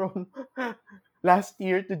shift from last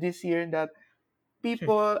year to this year that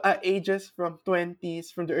people ages from 20s,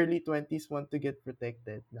 from the early 20s want to get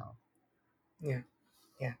protected now. Yeah.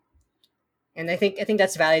 Yeah. And I think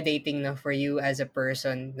that's validating, no, for you as a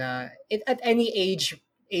person na at any age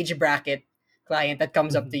bracket client that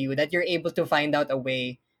comes up to Mhm. you, that you're able to find out a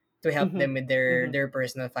way to help Mhm. them with their Mhm. their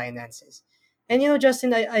personal finances. And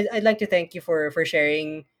Justin, I'd like to thank you for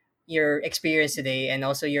sharing your experience today, and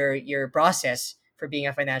also your process for being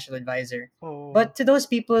a financial advisor. Oh, But to those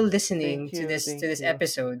people listening thank to you, this thank you.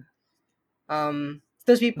 episode,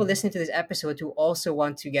 those people Mhm. listening to this episode who also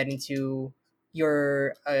want to get into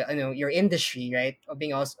your your industry, right, of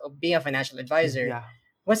being a financial advisor, Yeah.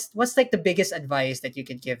 what's like the biggest advice that you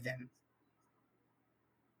could give them?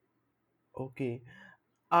 Okay.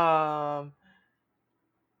 Um,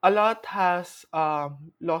 a lot has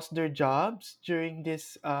lost their jobs during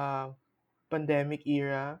this pandemic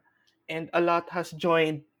era, and a lot has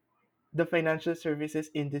joined the financial services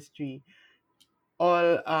industry.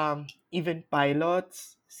 All even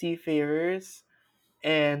pilots, seafarers,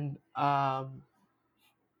 and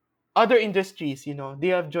other industries, they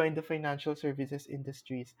have joined the financial services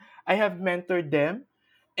industries. I have mentored them,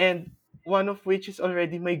 and one of which is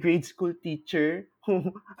already my grade school teacher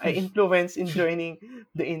who I influenced in joining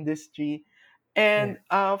the industry. Yeah.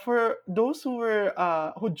 And for those who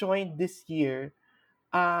joined this year,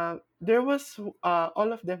 there was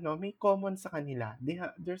all of them, no, may common sa kanila.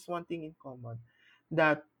 There's one thing in common,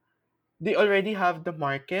 that they already have the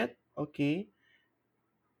market, okay,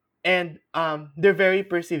 and they're very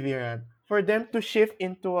perseverant. For them to shift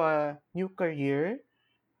into a new career,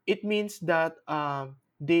 it means that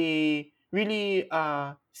they really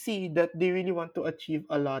see that they really want to achieve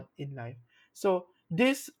a lot in life. So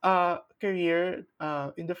this career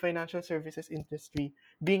in the financial services industry,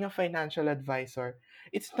 being a financial advisor,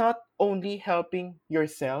 it's not only helping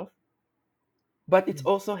yourself, but it's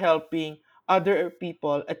also helping other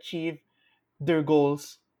people achieve their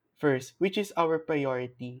goals first, which is our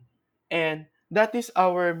priority. And that is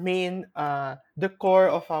our main, the core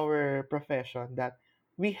of our profession, that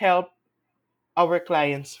we help our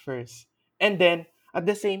clients first. And then, at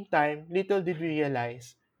the same time, little did we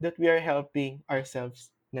realize that we are helping ourselves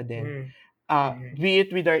na din. Mm. Mhm. Be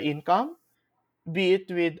it with our income, be it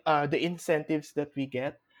with the incentives that we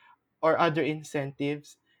get, or other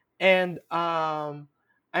incentives. And I'm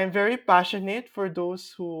very passionate for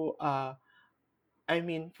those for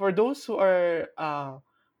those who are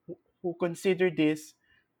who consider this,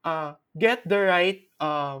 get the right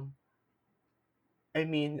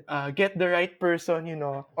get the right person,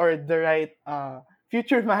 or the right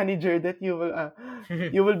future manager that you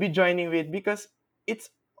will be joining with, because it's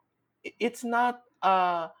it's not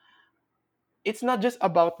uh it's not just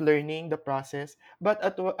about learning the process, but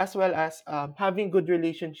as well as having good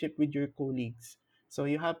relationship with your colleagues. So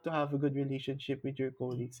you have to have a good relationship with your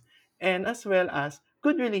colleagues, and as well as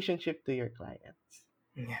good relationship to your clients.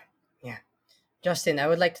 Yeah. Yeah. Justin, I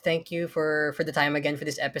would like to thank you for the time again for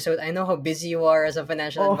this episode. I know how busy you are as a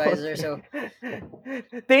financial Oh, advisor, okay. so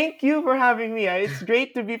Thank you for having me. It's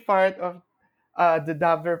great to be part of the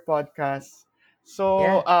Dabbler podcast.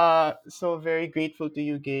 yeah. So very grateful to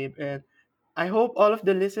you, Gabe, and I hope all of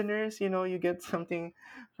the listeners, you get something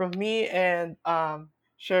from me, and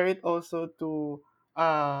share it also to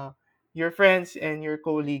your friends and your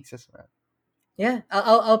colleagues as well. Yeah,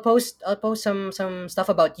 I'll post some stuff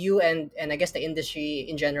about you and I guess the industry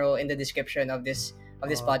in general in the description of this Oh,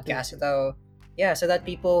 thank podcast. you. So yeah, so that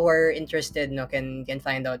people who are interested, can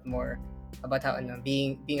find out more about how,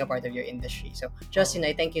 being a part of your industry. So Justin, Oh,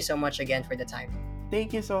 I thank you so much again for the time.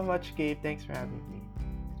 thank you so much, Gabe. Thanks for having me.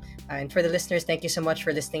 And for the listeners, thank you so much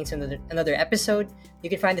for listening to another episode. You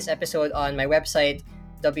can find this episode on my website,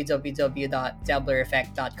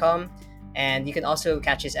 www.dabblereffect.com. And you can also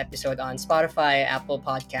catch this episode on Spotify, Apple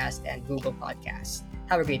Podcast, and Google Podcast.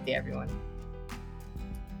 Have a great day, everyone.